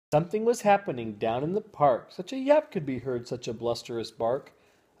Something was happening down in the park. Such a yap could be heard, such a blusterous bark.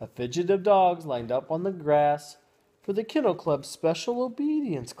 A fidget of dogs lined up on the grass for the Kennel Club's special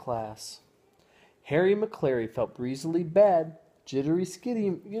obedience class. Harry Maclary felt breezily bad, jittery,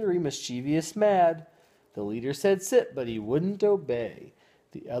 skittery, mischievous, mad. The leader said sit, but he wouldn't obey.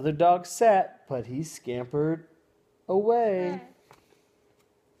 The other dog sat, but he scampered away.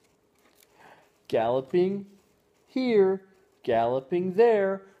 Galloping here, galloping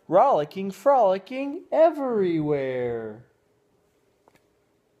there, rollicking, frolicking everywhere.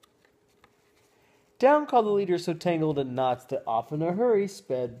 Down called the leader so tangled in knots that off in a hurry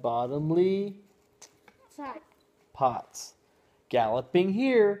sped bottomly pots. Galloping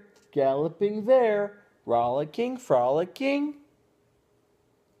here, galloping there, rollicking, frolicking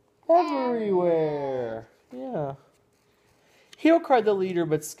everywhere. Yeah. Heel cried the leader,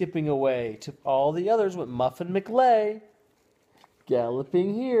 but skipping away. To all the others went Muffin McLay.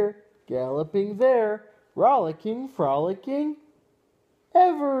 Galloping here, galloping there, rollicking, frolicking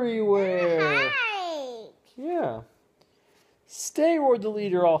everywhere. Yeah. Stay, roared the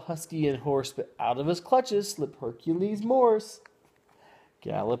leader, all husky and hoarse, but out of his clutches slipped Hercules Morse.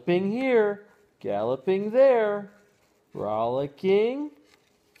 Galloping here, galloping there, rollicking,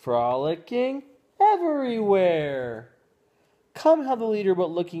 frolicking everywhere. Come, how the leader,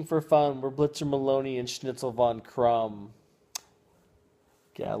 but looking for fun, were Blitzer Maloney and Schnitzel von Krumm.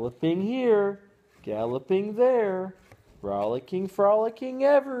 Galloping here, galloping there, rollicking, frolicking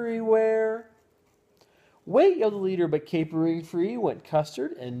everywhere. Wait, yelled the leader, but capering free went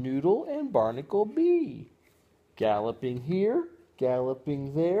Custard and Noodle and Barnacle Bee. Galloping here,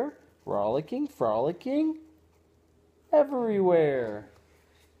 galloping there, rollicking, frolicking everywhere.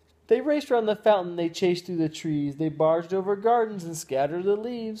 They raced round the fountain, they chased through the trees, they barged over gardens and scattered the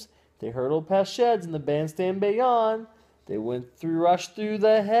leaves. They hurtled past sheds and the bandstand beyond. They rushed through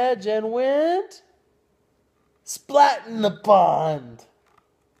the hedge and went splat in the pond.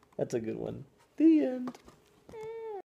 That's a good one. The end.